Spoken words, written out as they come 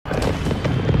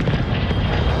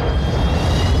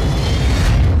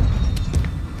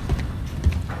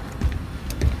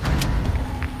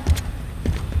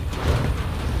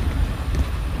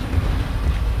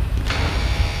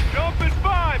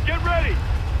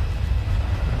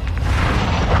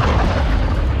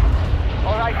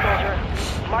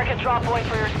drop point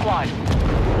for your squad.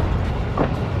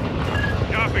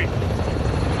 Copy.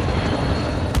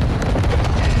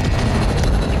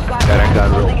 You've got Got gas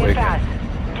real closing in quick. fast.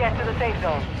 Get to the safe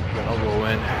zone. Then I'll go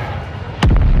in.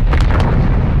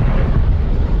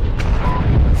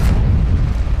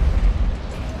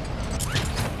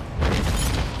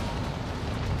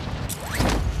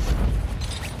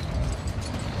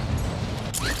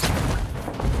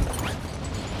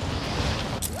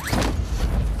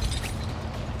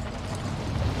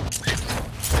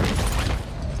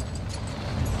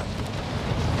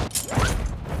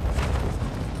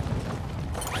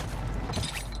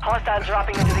 Hostiles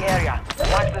dropping into the area.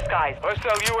 Watch the skies.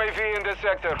 Hostile UAV in this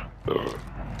sector.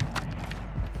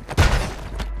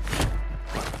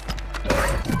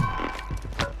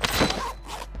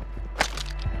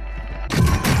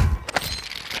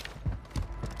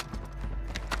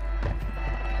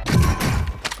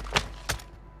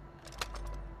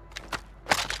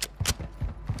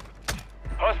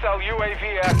 Hostile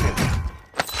UAV active.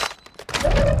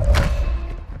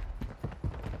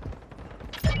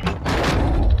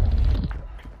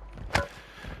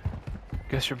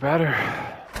 Guess you're better.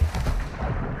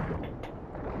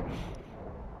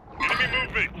 Enemy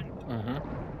movement.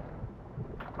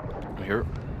 I'm here.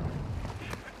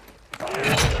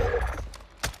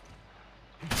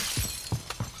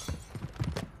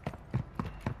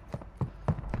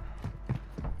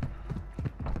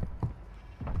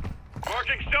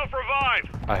 Marking self-revive.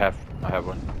 I have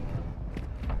one.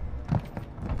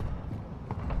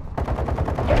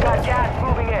 You've got gas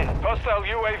moving in. Hostile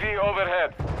UAV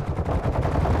overhead.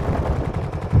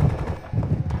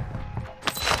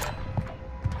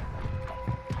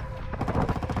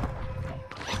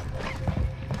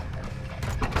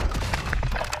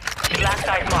 Black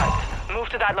site marked. Move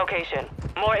to that location.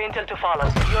 More intel to follow.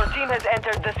 Your team has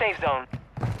entered the safe zone.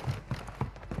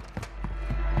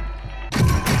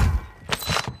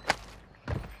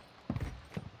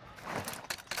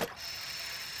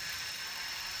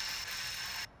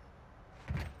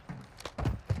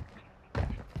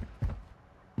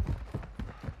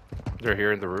 They're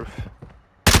here in the roof.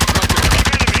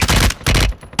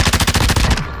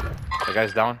 The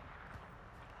guy's down.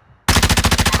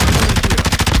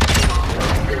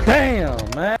 Damn,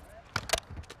 man.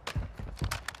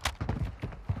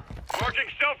 Marking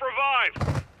self-revive.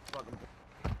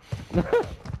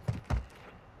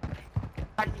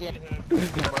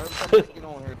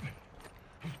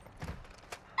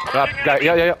 Drop, guy,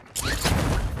 yeah.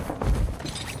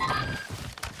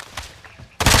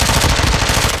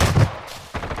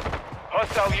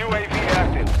 Hostile UAV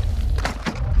active.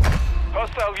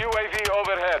 Hostile UAV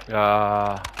overhead.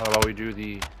 How about we do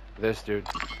this, dude?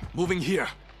 Moving here.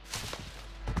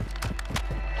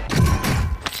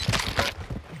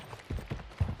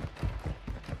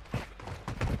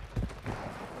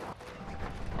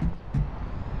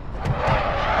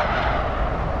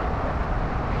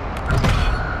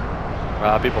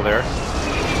 People there.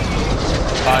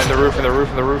 In the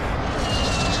roof.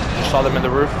 Just saw them in the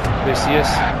roof. They see us.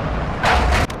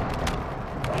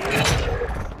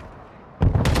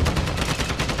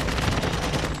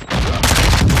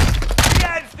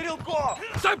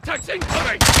 Subtext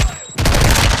incoming!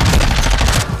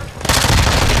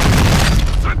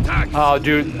 Oh,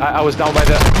 dude, I was down by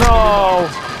the... No!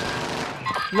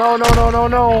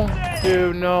 No!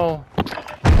 Dude, no.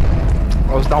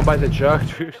 I was down by the jug,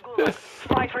 dude.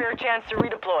 Fight for your chance to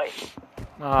redeploy.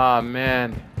 Ah,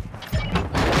 man.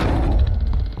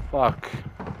 Fuck.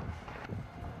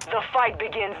 The fight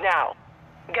begins now.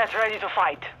 Get ready to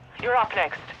fight. You're up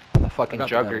next. The fucking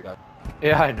jugger.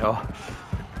 Yeah, I know.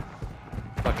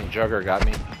 Fucking jugger got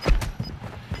me.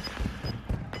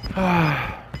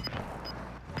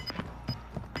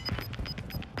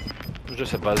 It was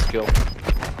just a buzzkill.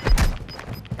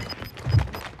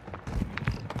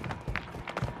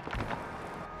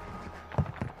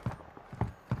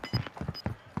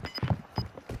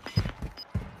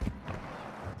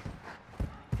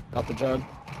 Got the jug.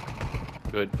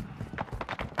 Good.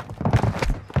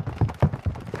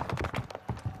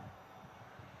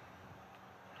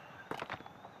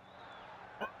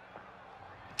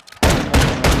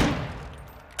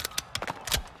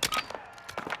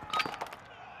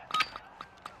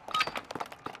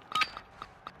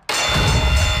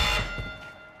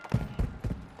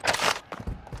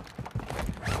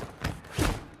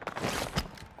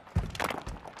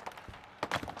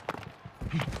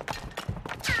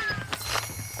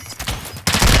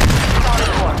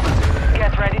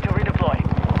 Get ready to redeploy.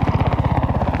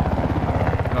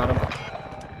 Got him.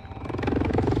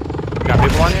 Got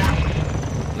people on you?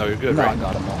 No, you're good, No, right? I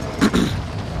got him all.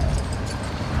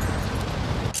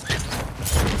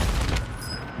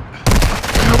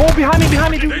 Oh,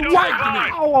 behind me, dude.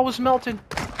 Wow, I was melting.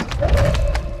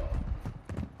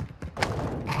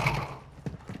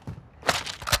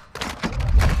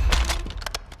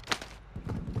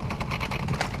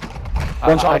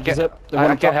 One shot, I can't, zip.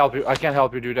 I can't help you. I can't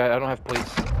help you, dude. I don't have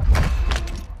plates.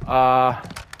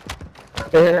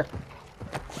 Here.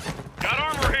 Got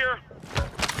armor here.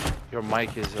 Your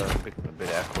mic is a bit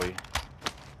echoey.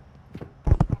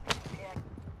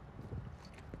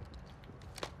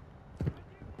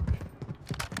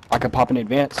 I could pop an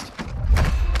advanced.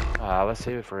 Let's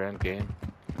save it for end game.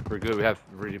 We're good. We have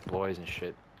redeploys and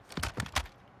shit.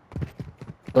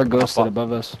 They're ghosted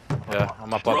above us. Yeah,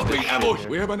 I'm up Dropping this ammo. shit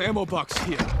We here. have an ammo box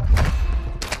here.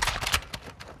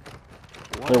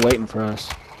 They're waiting for us.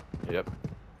 Yep.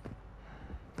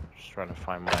 Just trying to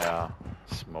find my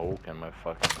smoke and my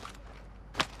fucking.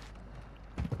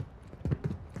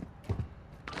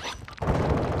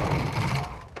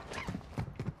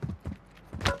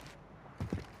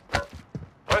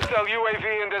 Hostile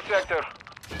UAV in this sector.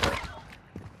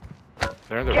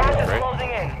 They're in the Gas room, is right? closing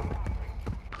in.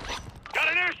 Got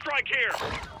an airstrike here.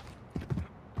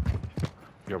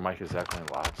 Your mic is echoing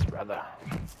lots, brother.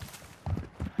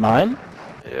 Mine?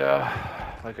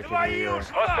 Yeah, like I can hear your,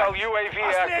 Hostile UAV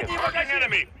active. Marking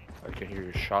enemy. I can hear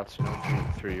your shots, you know,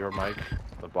 through your mic,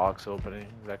 the box opening,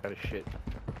 that kind of shit.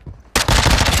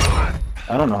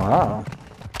 I don't know how.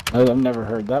 I've never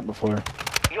heard that before.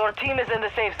 Your team is in the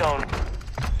safe zone.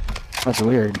 That's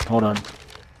weird. Hold on.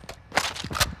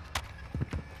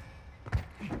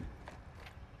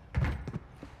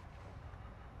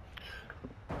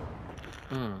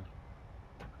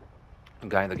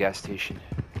 Guy in the gas station.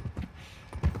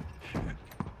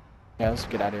 Yeah, let's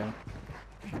get out of here.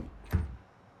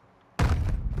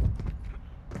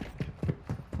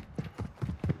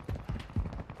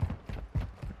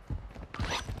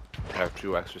 I have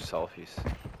 2 extra selfies.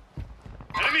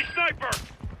 Enemy sniper.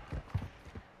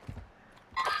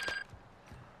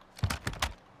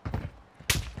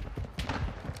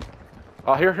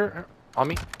 Oh, here, on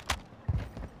me.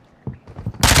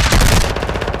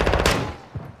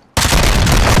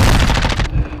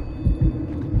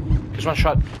 Just one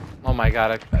shot. Oh my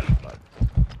god, I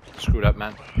screwed up,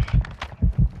 man.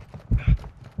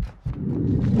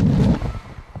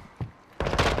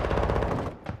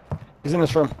 He's in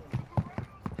this room.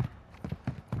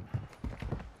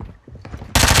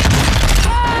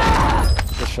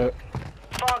 Good shit.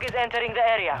 Fog is entering the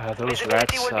area. Those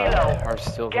Visibility rats will be low. are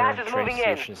still there Gas in is train moving in.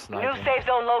 station New sniping. safe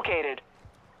zone located.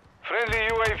 Friendly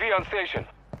UAV on station.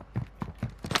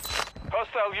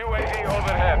 Hostile UAV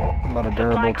overhead. A lot of Supply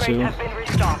durable crates too. have been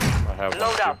restocked. I have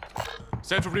Load one, up.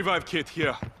 Central revive kit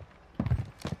here.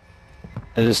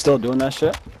 Is it still doing that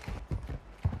shit?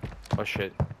 too. Oh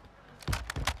shit.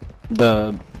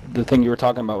 The thing you were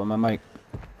talking about with my mic.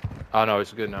 Oh no,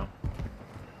 it's good now.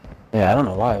 Yeah, I don't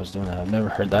know why I was doing that. I've never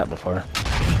heard that before.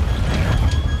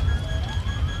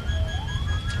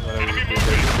 Whatever you did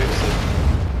there, you fixed it.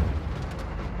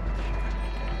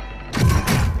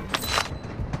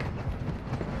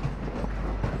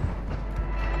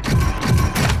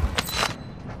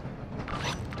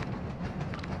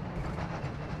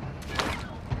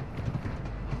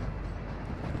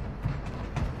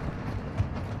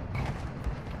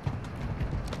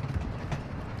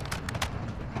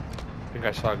 I think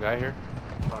I saw a guy here.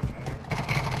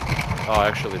 Oh,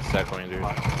 actually, it's echoing, dude.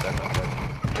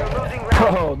 You're losing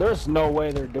ground. Oh, there's no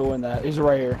way they're doing that. He's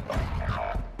right here.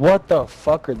 What the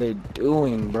fuck are they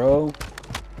doing, bro? Look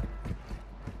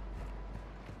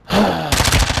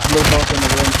both in the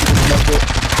room. You can smoke it.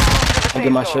 I'll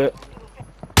get my shit.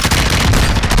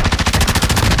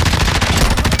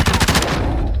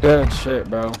 Good shit,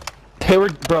 bro.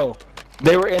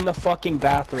 They were in the fucking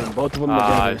bathroom, both of them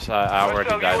together. I already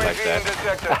Hostile died like UAV in this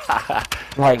that.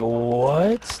 sector. Like,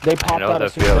 what? They popped know out the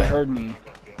as soon as they feeling. heard me.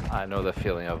 I know the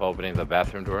feeling of opening the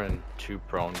bathroom door and 2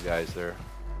 prone guys there.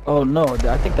 Oh no,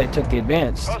 I think they took the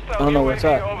advance. I Hostile don't know where it's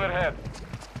UAV at. overhead.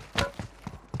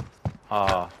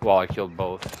 Well, I killed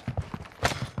both.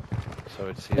 So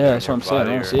it's either Yeah, that's what I'm in saying. I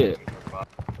your don't see it.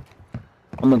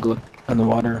 I'm gonna look in the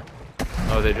water.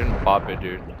 No, they didn't pop it,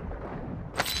 dude.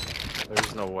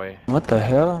 There's no way. What the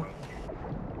hell?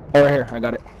 Oh, right here. I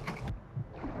got it.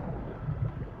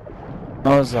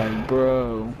 I was like,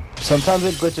 bro. Sometimes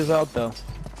it glitches out though.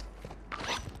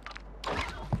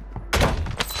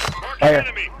 Marking Right here.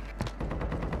 enemy.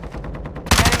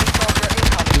 Enemy soldier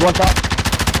incoming. He's one top.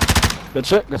 Good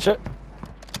shit. Good shit.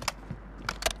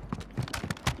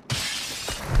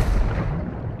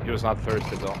 He was not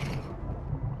thirsty though.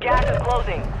 Gas is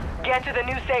closing. Get to the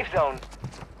new safe zone.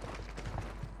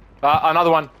 Another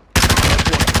one. It's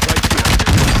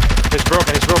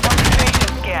broken. It's broken.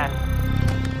 Observation can.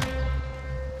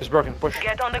 It's broken. Push.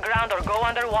 Get on the ground or go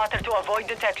underwater to avoid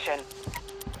detection.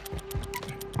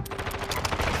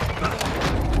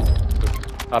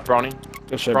 Browning.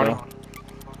 Good shit, Browning. bro.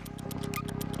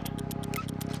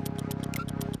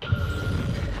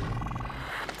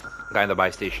 Guy in the buy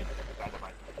station.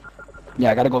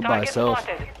 Yeah, I gotta go by Target myself.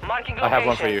 spotted. Marking I have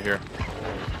one for location. you here.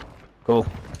 Cool.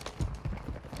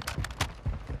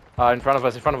 In front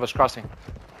of us, crossing.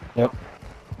 Yep.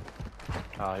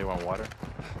 You want water?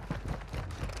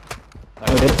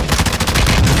 Oh, did it?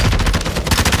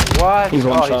 What? He's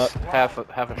one oh, shot. He's half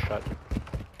a shot.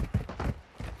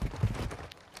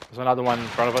 There's another one in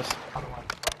front of us.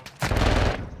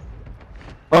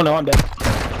 Oh no, I'm dead.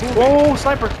 Oh,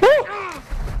 sniper!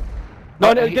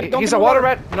 No, He's a water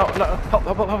rat. No,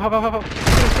 help.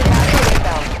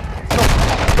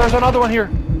 There's another one here.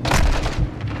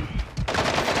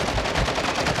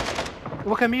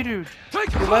 Look at me, dude.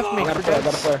 You left me. I got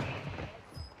a flare.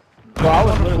 Bro, I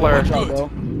was literally Flare. one shot, bro.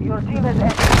 Your team has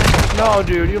entered. No,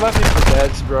 dude, you left me for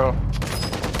deads, bro.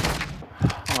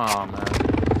 Oh man.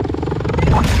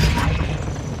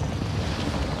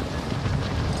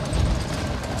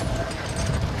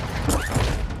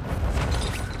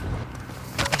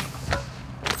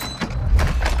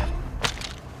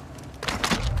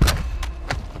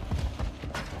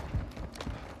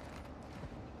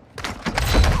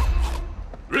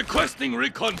 Requesting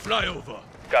recon flyover.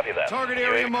 Copy that. Target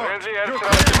area marked. Friendly You're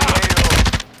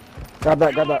aircraft in Grab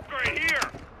that, grab that. Right here.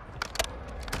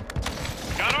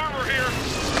 Got armor here.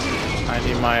 I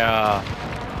need my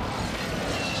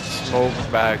smoke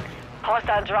bag.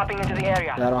 Hostile dropping into the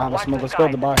area. Yeah, I don't have a Watch smoke. the Let's go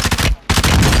to skies.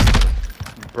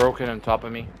 the buy. Broken on top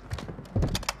of me.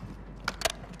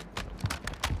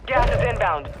 Gas is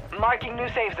inbound. Marking new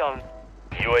safe zone.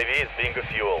 UAV is being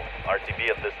refueled. RTB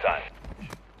at this time.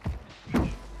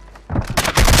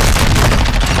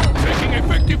 taking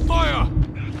effective fire.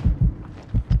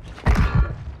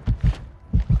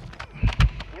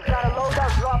 You've got a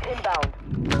loadout drop inbound.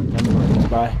 Let me run this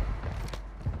by.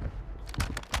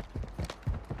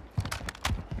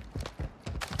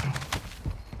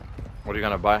 What are you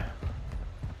gonna buy?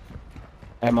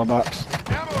 Ammo box.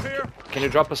 Ammo here. Can you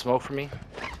drop a smoke for me?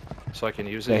 So I can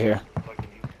use it? Stay here.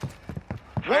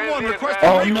 1-1 request.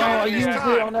 Oh no, I used it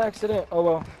on accident. Oh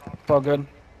well. It's all good.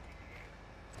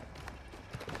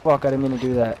 Fuck, I didn't mean to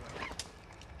do that.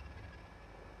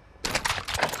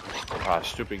 Ah,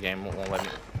 stupid game won't let me.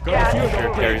 Gas is Here,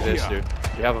 moving. carry this, dude.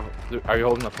 You have a? Are you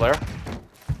holding the flare?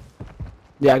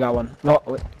 Yeah, I got one. No,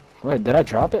 wait, did I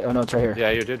drop it? Oh no, it's right here. Yeah,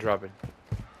 you did drop it.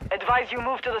 Advise you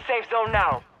move to the safe zone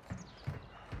now.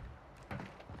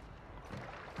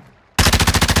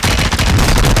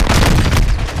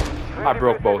 I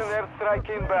broke both. Airstrike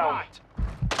inbound.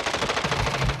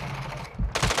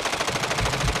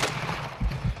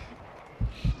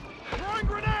 Throwing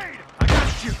grenade. I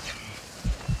got you.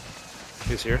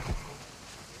 He's here.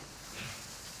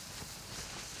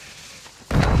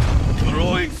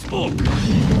 Throwing smoke.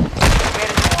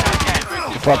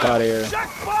 Fuck out of here. Check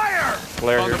fire.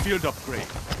 Flare On here. the field upgrade.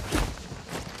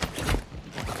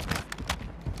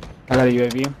 I got a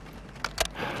UAV.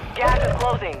 Gas is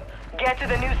closing. Get to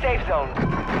the new safe zone.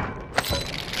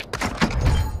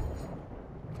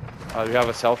 Do you have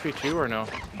a selfie too, or no?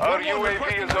 Our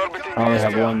UAV is orbiting I only the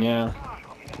have area. one, yeah.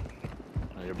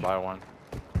 Oh, you buy one.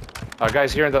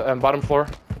 Guys here on the bottom floor.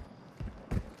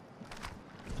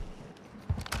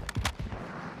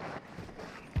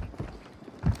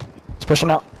 It's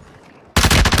pushing out.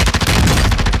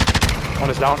 One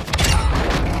is down.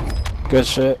 Good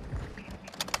shit.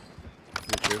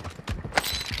 You too.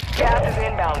 Gas is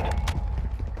inbound.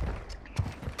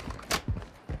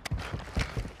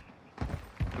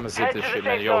 I'm gonna zip Head this to the shit,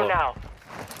 man. safe zone YOLO. now.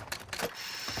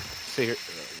 See here.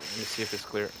 Let me see if it's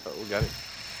clear. Oh, we got it.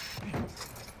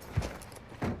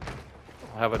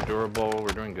 I'll have a durable.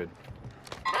 We're doing good.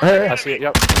 I see it.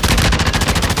 Yep.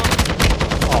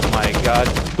 Oh my god.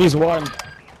 He's one.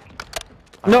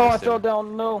 No, I missed fell him.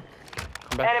 down. No.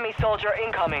 Come back. Enemy soldier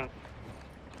incoming.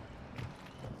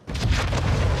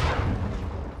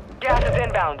 Gas is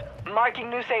inbound. Marking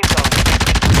new safe zone.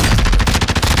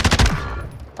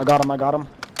 I got him. I got him.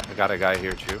 I got a guy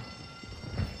here too.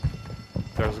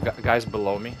 There's guys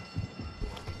below me.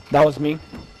 That was me.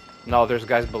 No, there's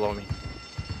guys below me.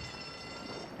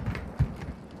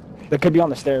 They could be on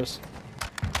the stairs.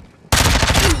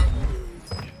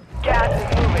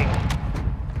 Gas is moving.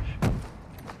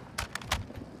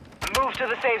 Move to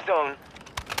the safe zone.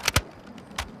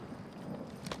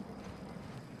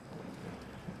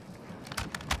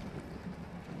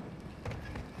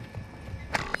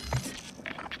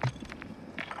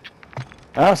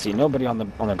 I don't see nobody on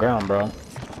the ground, bro.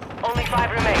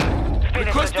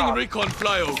 Requesting job. recon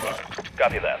flyover.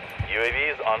 Copy that.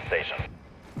 UAV is on station.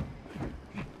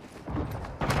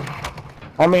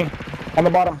 On me. On the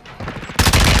bottom.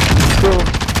 2.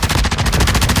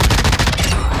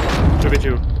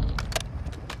 2v2.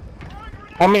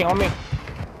 On me. On me.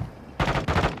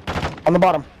 On the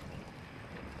bottom.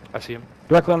 I see him.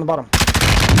 Directly on the bottom.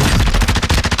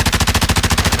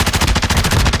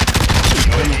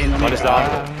 One is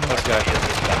down. Let's go.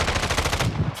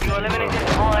 You eliminated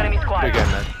all enemy squads. Good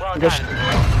game, man. Well Good done.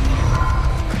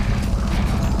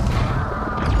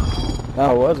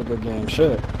 That was a good game.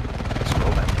 Shit. Let's go,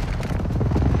 man.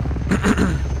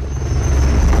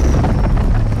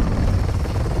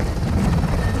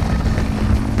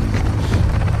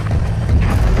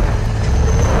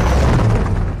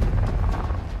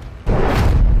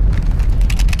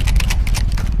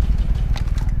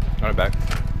 Alright, back.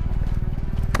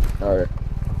 Alright.